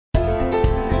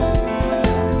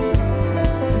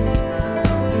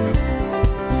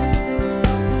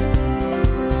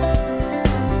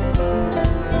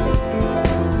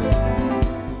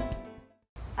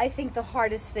I think the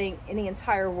hardest thing in the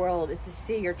entire world is to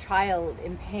see your child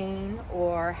in pain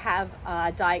or have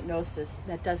a diagnosis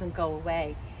that doesn't go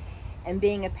away. And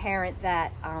being a parent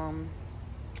that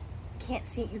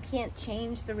you can't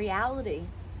change the reality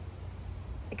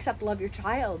except love your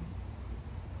child.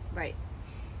 Right.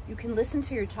 You can listen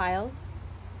to your child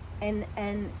and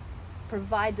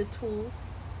provide the tools.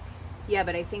 Yeah,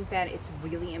 but I think that it's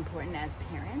really important as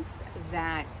parents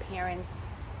that parents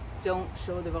don't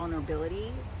show the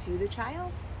vulnerability to the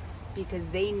child, because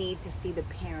they need to see the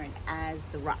parent as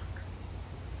the rock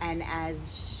and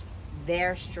as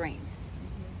their strength,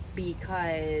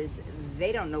 because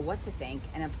they don't know what to think.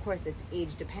 And of course it's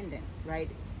age dependent, right?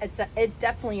 It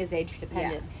definitely is age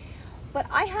dependent. Yeah. But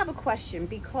I have a question,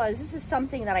 because this is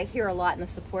something that I hear a lot in the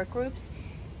support groups.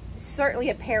 Certainly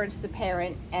a parent's the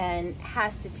parent and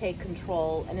has to take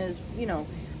control and is,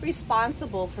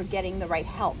 responsible for getting the right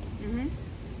help. Mm-hmm.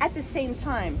 At the same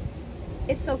time,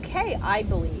 it's okay, I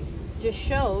believe, to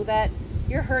show that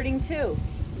you're hurting too.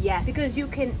 Yes. Because you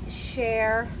can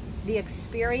share the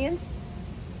experience,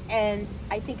 and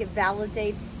I think it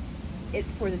validates it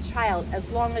for the child, as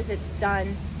long as it's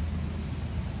done,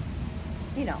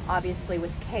 obviously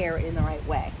with care in the right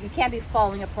way. You can't be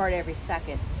falling apart every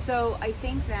second. So I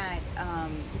think that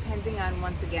depending on,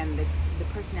 once again, the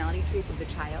personality traits of the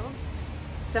child,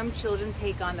 some children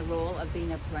take on the role of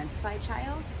being a parentified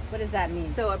child. What does that mean?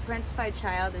 So a parentified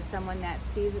child is someone that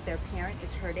sees that their parent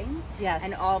is hurting, yes,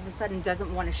 and all of a sudden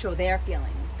doesn't want to show their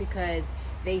feelings because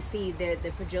they see the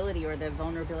fragility or the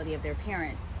vulnerability of their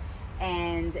parent,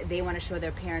 and they want to show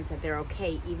their parents that they're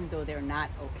okay even though they're not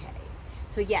okay.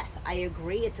 So yes, I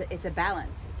agree, it's a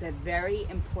balance. It's a very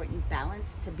important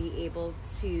balance to be able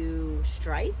to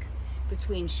strike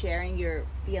between sharing your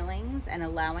feelings and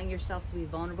allowing yourself to be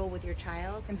vulnerable with your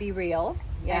child. And be real.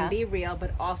 Yeah. And be real,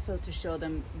 but also to show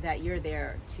them that you're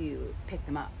there to pick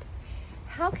them up.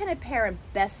 How can a parent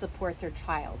best support their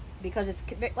child? Because it's,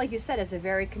 like you said, it's a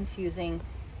very confusing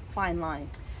fine line.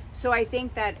 So I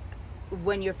think that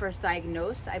when you're first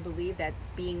diagnosed, I believe that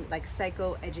being like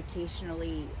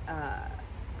psychoeducationally,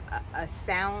 a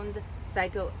sound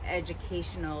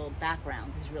psychoeducational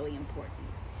background is really important.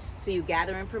 So you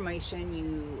gather information,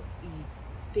 you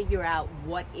figure out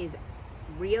what is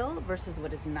real versus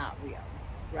what is not real,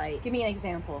 right? Give me an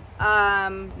example.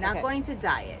 Not going to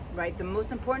diet, right? The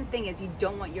most important thing is you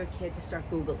don't want your kid to start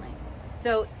Googling.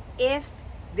 So if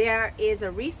there is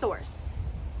a resource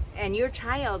and your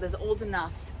child is old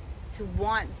enough to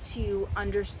want to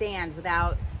understand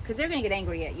without, because they're going to get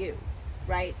angry at you,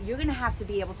 right? You're going to have to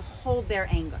be able to hold their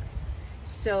anger.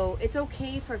 So it's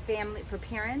okay for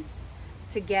parents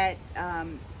to get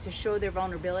to show their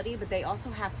vulnerability, but they also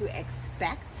have to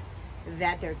expect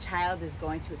that their child is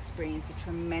going to experience a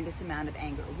tremendous amount of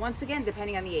anger. Once again,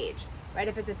 depending on the age, right?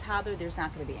 If it's a toddler, there's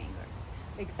not going to be anger.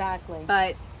 Exactly.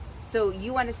 But so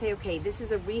you want to say, okay, this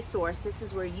is a resource. This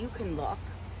is where you can look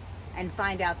and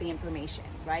find out the information,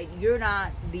 right? You're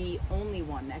not the only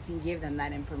one that can give them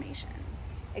that information.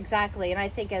 Exactly. And I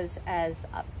think as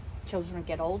children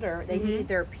get older, they need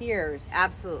their peers.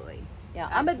 Absolutely. Yeah,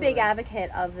 I'm a big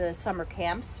advocate of the summer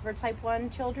camps for type 1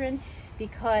 children,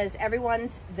 because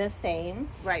everyone's the same,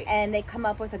 right? And they come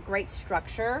up with a great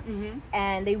structure,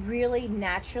 and they really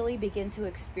naturally begin to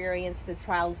experience the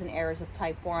trials and errors of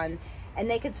type 1, and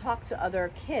they can talk to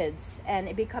other kids, and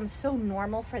it becomes so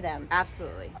normal for them.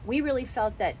 Absolutely. We really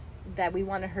felt that we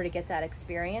wanted her to get that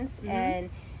experience, and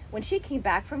when she came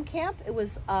back from camp, it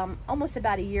was almost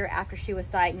about a year after she was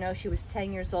diagnosed. She was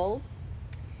 10 years old.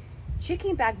 She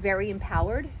came back very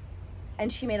empowered,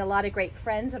 and she made a lot of great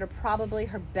friends that are probably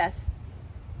her best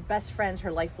friends,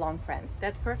 her lifelong friends.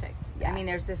 That's perfect. Yeah. I mean,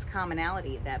 there's this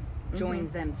commonality that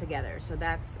joins them together. So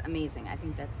that's amazing. I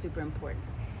think that's super important.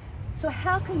 So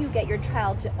how can you get your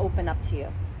child to open up to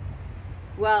you?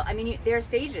 Well, I mean, there are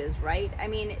stages, right? I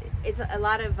mean, it's a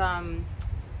lot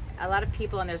of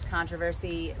people, and there's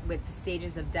controversy with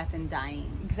stages of death and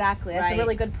dying. Exactly. That's a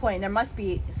really good point. There must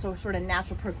be sort of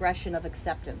natural progression of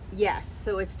acceptance. Yes.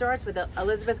 So it starts with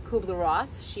Elizabeth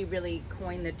Kubler-Ross. She really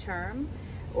coined the term,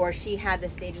 or she had the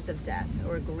stages of death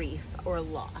or grief or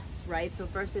loss, right? So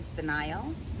first it's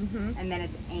denial, and then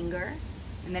it's anger,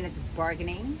 and then it's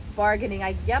bargaining.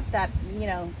 That,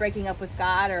 breaking up with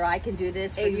God, or I can do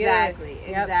this for you. Exactly.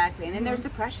 And then there's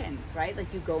depression, right?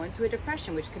 Like you go into a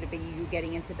depression, which could be you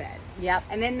getting into bed. Yep.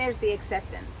 And then there's the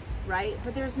acceptance, right?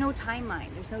 But there's no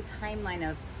timeline. There's no timeline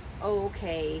of, oh,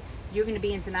 okay, you're going to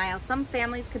be in denial. Some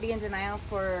families could be in denial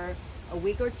for a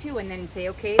week or two and then say,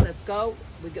 okay, let's go.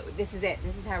 We go. This is it.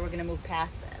 This is how we're going to move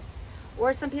past this.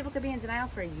 Or some people could be in denial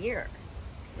for a year,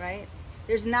 right?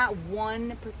 There's not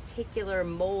one particular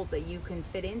mold that you can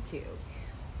fit into.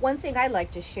 One thing I'd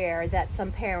like to share that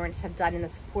some parents have done in the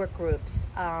support groups,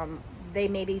 they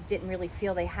maybe didn't really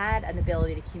feel they had an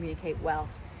ability to communicate well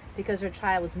because their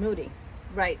child was moody.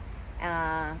 Right.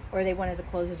 Or they wanted to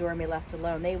close the door and be left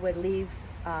alone. They would leave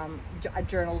a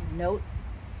journal note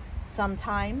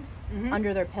sometimes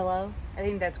under their pillow. I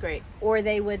think that's great. Or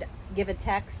they would give a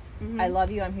text, I love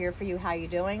you, I'm here for you, how you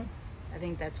doing? I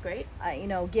think that's great. You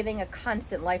know, giving a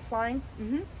constant lifeline.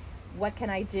 What can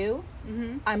I do?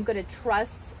 I'm going to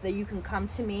trust that you can come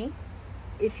to me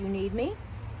if you need me,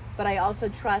 but I also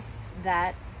trust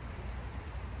that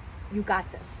you got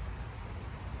this.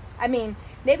 I mean,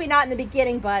 maybe not in the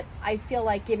beginning, but I feel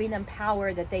like giving them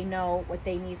power that they know what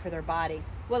they need for their body.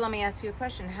 Well, let me ask you a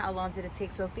question. How long did it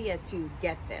take Sophia to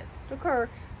get this? Took her.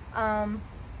 How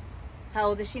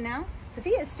old is she now?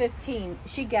 Sophia is 15.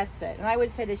 She gets it, and I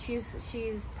would say that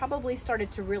she's probably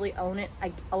started to really own it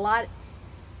a lot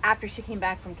after she came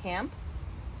back from camp.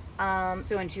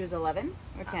 So when she was 11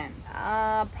 or 10?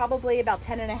 Probably about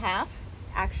 10 and a half,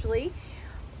 actually.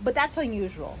 But that's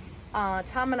unusual.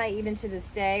 Tom and I, even to this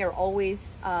day, are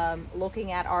always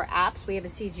looking at our apps. We have a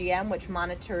CGM, which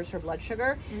monitors her blood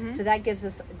sugar. So that gives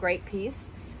us great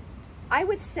peace. I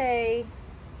would say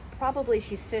probably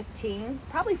she's 15,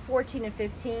 probably 14 and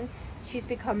 15. She's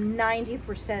become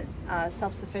 90%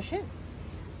 self-sufficient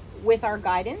with our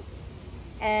guidance.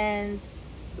 And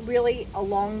really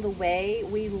along the way,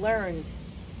 we learned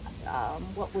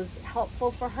what was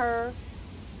helpful for her.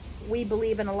 We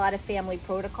believe in a lot of family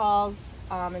protocols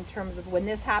in terms of when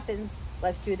this happens,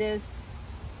 let's do this.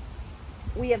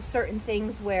 We have certain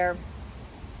things where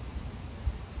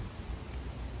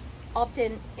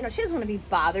often, you know, she doesn't want to be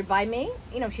bothered by me.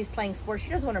 You know, she's playing sports. She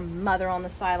doesn't want her mother on the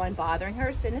sideline bothering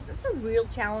her. So it's a real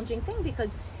challenging thing because,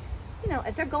 you know,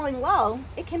 if they're going low,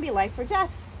 it can be life or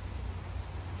death.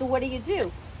 So what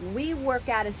do? We work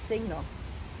out a signal.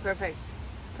 Perfect.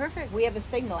 Perfect. We have a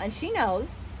signal, and she knows.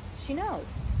 She knows.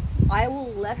 I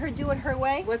will let her do it her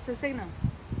way. What's the signal?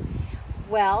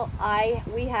 Well,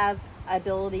 we have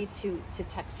ability to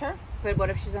text her. But what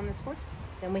if she's on the sports?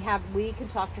 Then we can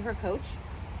talk to her coach,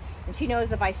 and she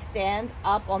knows if I stand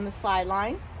up on the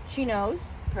sideline, she knows.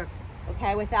 Perfect.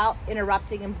 Okay, without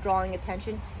interrupting and drawing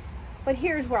attention. But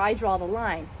here's where I draw the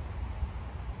line.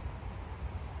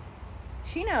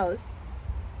 She knows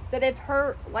that if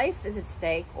her life is at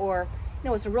stake, or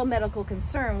it's a real medical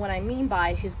concern, what I mean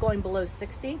by she's going below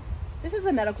 60, this is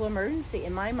a medical emergency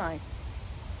in my mind.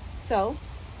 So,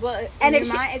 well, and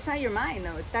it's not your mind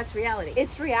though. That's reality.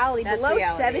 It's reality. That's below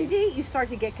reality. 70, you start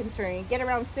to get concerned. You get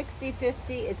around 60,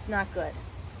 50, it's not good.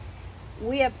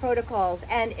 We have protocols,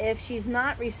 and if she's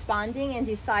not responding and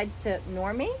decides to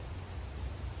ignore me,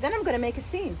 then I'm going to make a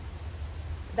scene.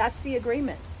 That's the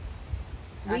agreement.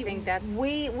 I think that's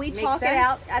we talk it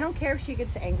out. I don't care if she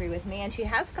gets angry with me, and she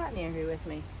has gotten angry with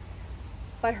me.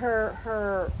 But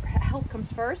her health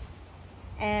comes first,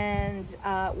 and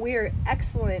we're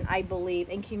excellent, I believe,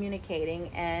 in communicating.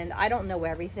 And I don't know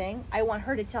everything. I want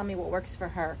her to tell me what works for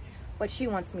her, what she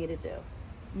wants me to do,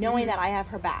 knowing that I have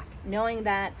her back, knowing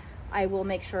that I will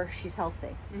make sure she's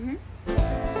healthy.